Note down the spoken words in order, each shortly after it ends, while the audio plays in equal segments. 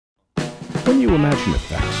When you imagine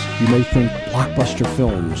effects, you may think blockbuster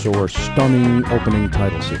films or stunning opening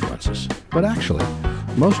title sequences. But actually,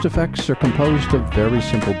 most effects are composed of very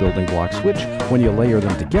simple building blocks which, when you layer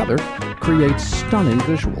them together, create stunning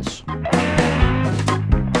visuals.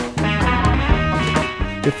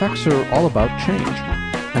 Effects are all about change.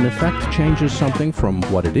 An effect changes something from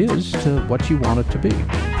what it is to what you want it to be.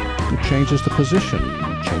 It changes the position,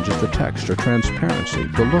 changes the text or transparency,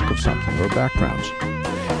 the look of something or backgrounds.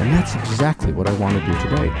 And that's exactly what I want to do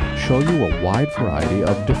today, show you a wide variety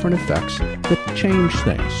of different effects that change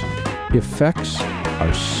things. Effects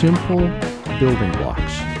are simple building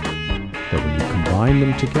blocks that when you combine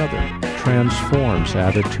them together, transforms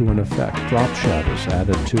added to an effect, drop shadows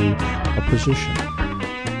added to a position,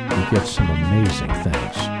 you get some amazing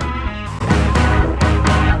things.